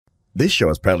This show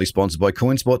is proudly sponsored by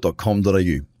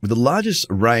coinspot.com.au, with the largest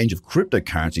range of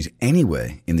cryptocurrencies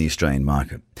anywhere in the Australian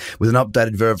market. With an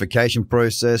updated verification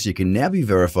process, you can now be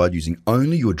verified using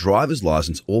only your driver's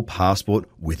license or passport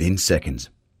within seconds.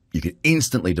 You can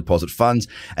instantly deposit funds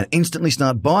and instantly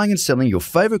start buying and selling your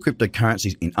favorite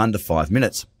cryptocurrencies in under 5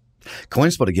 minutes.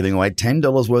 CoinSpot are giving away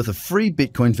 $10 worth of free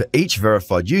Bitcoin for each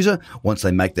verified user once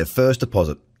they make their first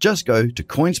deposit. Just go to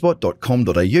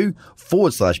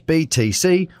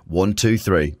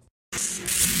coinspot.com.au/BTC123.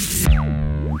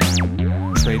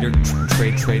 Trader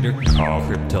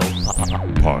Crypto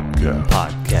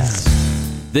Podcast.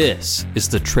 This is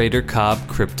the Trader Cobb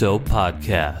Crypto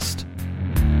Podcast.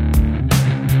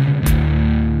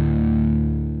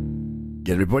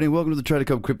 G'day everybody, welcome to the Trader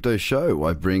Cobb Crypto Show.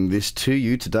 I bring this to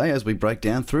you today as we break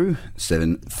down through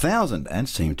 7,000 and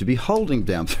seem to be holding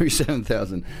down through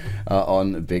 7,000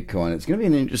 on Bitcoin. It's going to be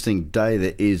an interesting day,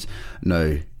 there is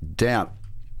no doubt.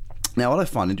 Now, what I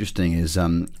find interesting is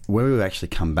where we've actually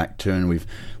come back to, and we've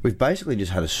basically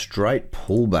just had a straight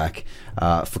pullback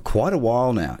for quite a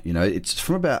while now. You know, it's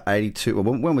from about 82. Well,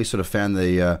 when we sort of found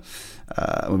the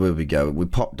where we go, we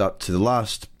popped up to the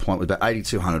last point with about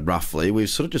 8,200 roughly. We've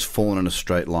sort of just fallen in a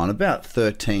straight line, about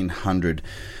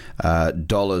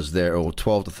 $1,300 there, or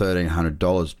 $1,200 to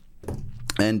 $1,300,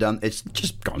 and it's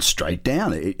just gone straight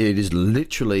down. It is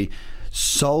literally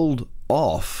sold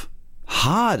off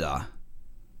harder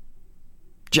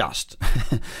just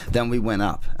than we went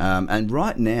up. And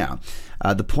right now,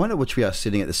 the point at which we are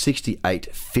sitting at the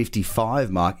 68.55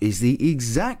 mark is the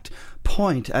exact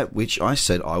point at which I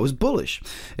said I was bullish.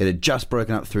 It had just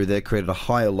broken up through there, created a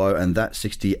higher low, and that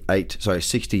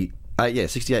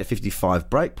 68.55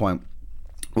 break point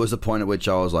was the point at which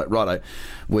I was like, righto,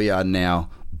 we are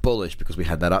now bullish because we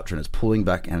had that uptrend. It's pulling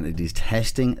back and it is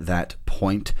testing that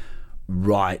point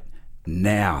right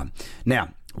now.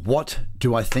 Now, what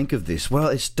do I think of this? Well,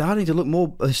 it's starting to look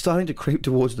more, it's starting to creep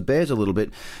towards the bears a little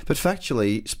bit, but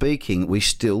factually speaking, we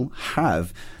still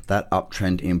have that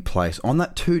uptrend in place on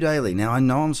that 2 daily. Now, I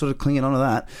know I'm sort of clinging on to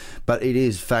that, but it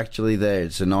is factually there.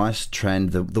 It's a nice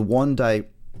trend. The 1 day,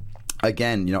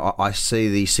 again, you know, I see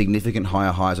the significant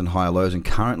higher highs and higher lows, and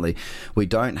currently we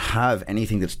don't have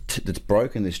anything that's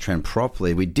broken this trend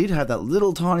properly. We did have that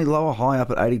little tiny lower high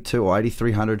up at 82 or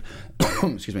 8,300.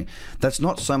 Excuse me. That's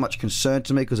not so much concern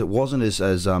to me because it wasn't as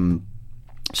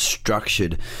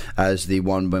structured as the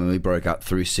one when we broke up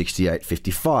through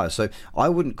 68.55. So I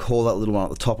wouldn't call that little one at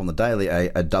the top on the daily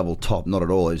a double top, not at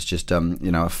all. It's just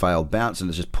a failed bounce, and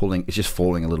it's just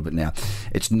falling a little bit now.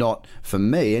 It's not, for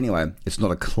me anyway, it's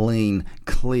not a clear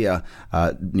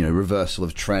reversal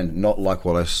of trend, not like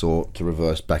what I saw to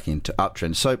reverse back into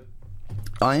uptrend. So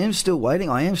I am still waiting.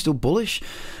 I am still bullish.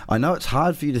 I know it's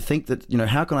hard for you to think that, you know,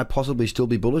 how can I possibly still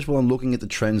be bullish? Well, I'm looking at the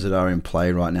trends that are in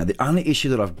play right now. The only issue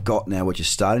that I've got now, which is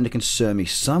starting to concern me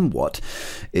somewhat,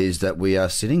 is that we are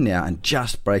sitting now and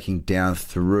just breaking down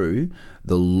through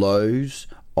the lows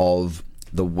of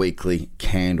the weekly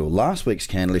candle. Last week's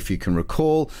candle, if you can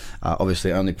recall,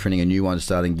 obviously only printing a new one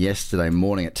starting yesterday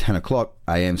morning at 10 o'clock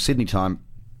a.m. Sydney time.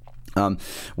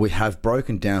 We have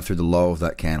broken down through the low of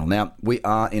that candle. Now, we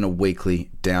are in a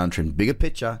weekly downtrend. Bigger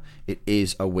picture, it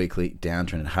is a weekly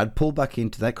downtrend. It had pulled back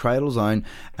into that cradle zone,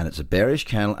 and it's a bearish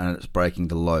candle, and it's breaking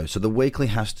the low. So the weekly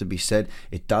has to be said.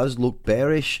 It does look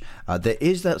bearish. There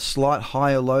is that slight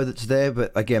higher low that's there,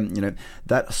 but again, you know,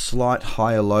 that slight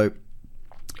higher low,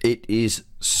 it is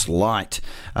slight.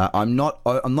 I'm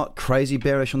not crazy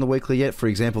bearish on the weekly yet. For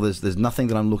example, there's nothing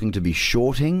that I'm looking to be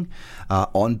shorting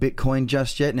on Bitcoin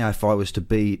just yet. Now, if I was to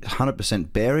be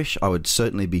 100% bearish, I would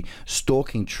certainly be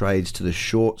stalking trades to the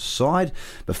short side.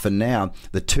 But for now,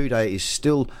 the 2 day is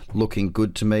still looking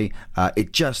good to me.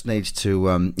 It just needs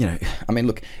to,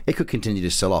 look, it could continue to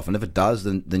sell off, and if it does,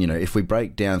 then if we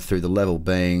break down through the level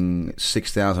being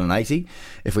 6,080,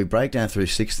 if we break down through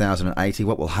 6,080,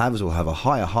 what we'll have is we'll have a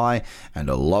higher high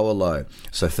and a lower low.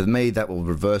 So for me, that will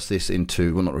reverse this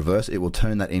into, well, not reverse, it will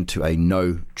turn that into a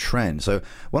no trend. So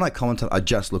when I comment on it, I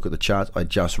just look at the charts, I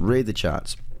just read the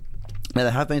charts. Now,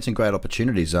 there have been some great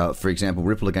opportunities. For example,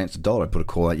 Ripple against the dollar. I put a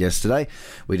call out yesterday.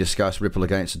 We discussed Ripple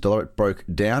against the dollar. It broke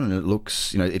down, and it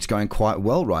looks, it's going quite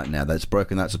well right now. That's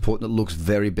broken that support, and it looks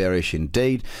very bearish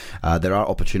indeed. There are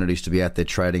opportunities to be out there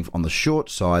trading on the short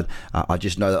side. I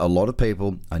just know that a lot of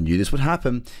people, I knew this would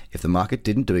happen if the market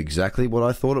didn't do exactly what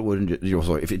I thought it would.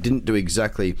 If it didn't do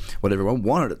exactly what everyone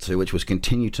wanted it to, which was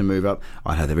continue to move up,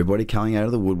 I'd have everybody coming out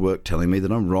of the woodwork telling me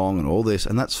that I'm wrong and all this,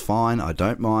 and that's fine. I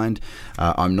don't mind.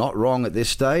 I'm not wrong at this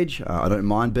stage. I don't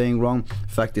mind being wrong.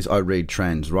 Fact is, I read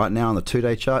trends. Right now on the 2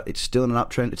 day chart, it's still in an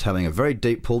uptrend. It's having a very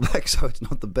deep pullback, so it's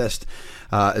not the best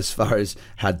as far as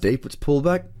how deep it's pulled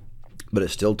back. but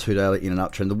it's still 2 daily in an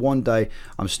uptrend. The 1 day,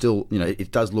 I'm still,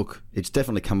 it does look, it's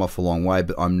definitely come off a long way,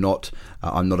 but I'm not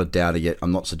a doubter yet.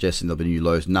 I'm not suggesting there'll be new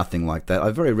lows, nothing like that.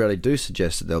 I very rarely do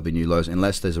suggest that there'll be new lows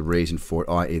unless there's a reason for it,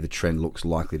 i.e. the trend looks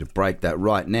likely to break that.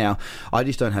 Right now, I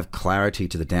just don't have clarity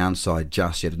to the downside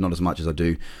just yet, not as much as I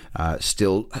do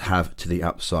still have to the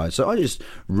upside. So I just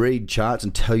read charts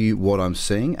and tell you what I'm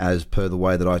seeing as per the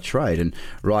way that I trade. And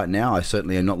right now, I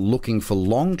certainly am not looking for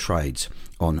long trades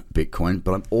on Bitcoin,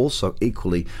 but I'm also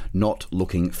equally not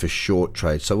looking for short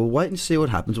trades. So we'll wait and see what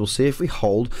happens. We'll see if we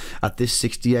hold at this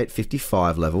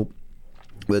 68.55 level,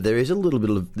 where there is a little bit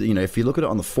of, if you look at it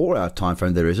on the 4-hour time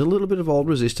frame, there is a little bit of old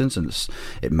resistance, and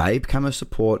it may become a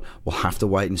support. We'll have to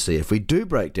wait and see. If we do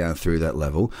break down through that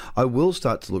level, I will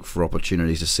start to look for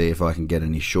opportunities to see if I can get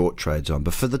any short trades on.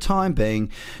 But for the time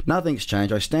being, nothing's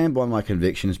changed. I stand by my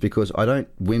convictions because I don't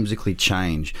whimsically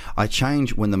change. I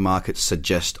change when the market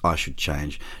suggests I should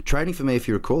change. Trading for me, if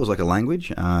you recall, is like a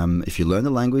language. If you learn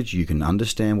the language, you can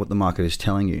understand what the market is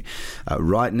telling you.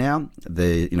 Right now,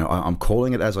 I'm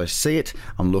calling it as I see it.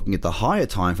 I'm looking at the higher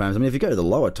time frames. I mean, if you go to the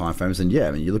lower time frames, then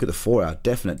you look at the 4-hour,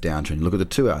 definite downtrend. You look at the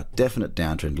 2-hour, definite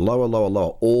downtrend. Lower, lower,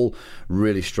 lower, all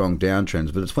really strong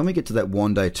downtrends. But it's when we get to that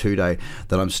 1 day, 2 day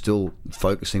that I'm still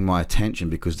focusing my attention,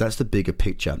 because that's the bigger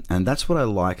picture. And that's what I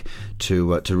like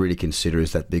to really consider,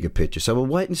 is that bigger picture. So we'll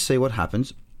wait and see what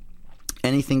happens.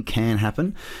 Anything can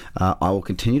happen. I will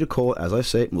continue to call it as I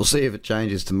see it. We'll see if it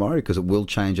changes tomorrow, because it will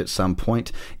change at some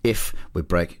point if we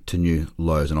break to new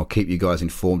lows. And I'll keep you guys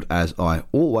informed as I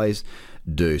always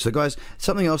do. So guys,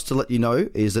 something else to let you know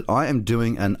is that I am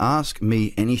doing an Ask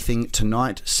Me Anything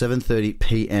tonight, 7:30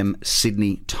 p.m.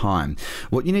 Sydney time.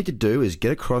 What you need to do is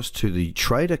get across to the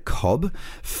Trader Cobb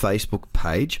Facebook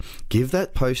page, give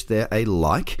that post there a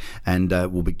like, and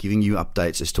we'll be giving you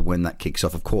updates as to when that kicks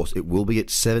off. Of course, it will be at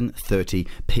 7:30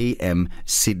 p.m.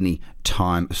 Sydney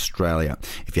time, Australia.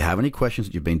 If you have any questions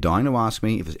that you've been dying to ask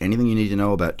me, if there's anything you need to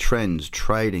know about trends,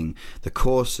 trading, the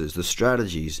courses, the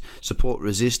strategies, support,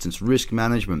 resistance, risk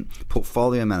management,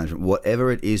 portfolio management,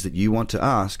 whatever it is that you want to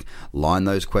ask, line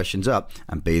those questions up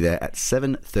and be there at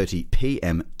 7:30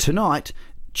 p.m. tonight,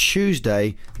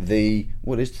 Tuesday,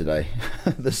 what is today?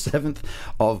 The 7th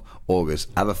of August.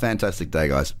 Have a fantastic day,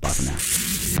 guys. Bye for now.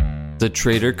 The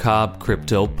Trader Cobb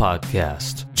Crypto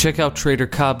Podcast. Check out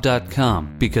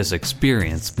TraderCobb.com, because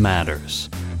experience matters.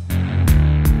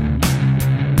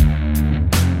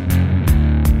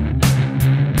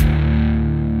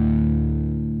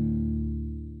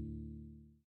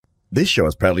 This show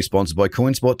is proudly sponsored by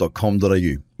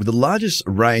coinspot.com.au, with the largest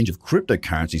range of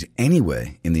cryptocurrencies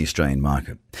anywhere in the Australian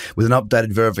market. With an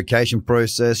updated verification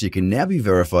process, you can now be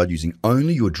verified using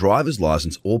only your driver's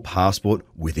license or passport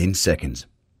within seconds.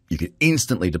 You can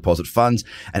instantly deposit funds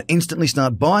and instantly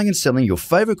start buying and selling your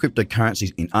favorite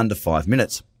cryptocurrencies in under 5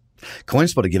 minutes.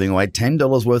 CoinSpot are giving away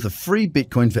 $10 worth of free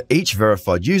Bitcoin for each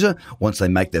verified user once they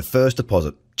make their first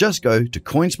deposit. Just go to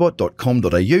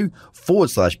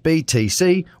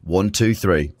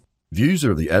coinspot.com.au/BTC123. Views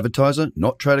are of the advertiser,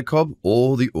 not Trader Cobb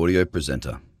or the audio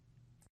presenter.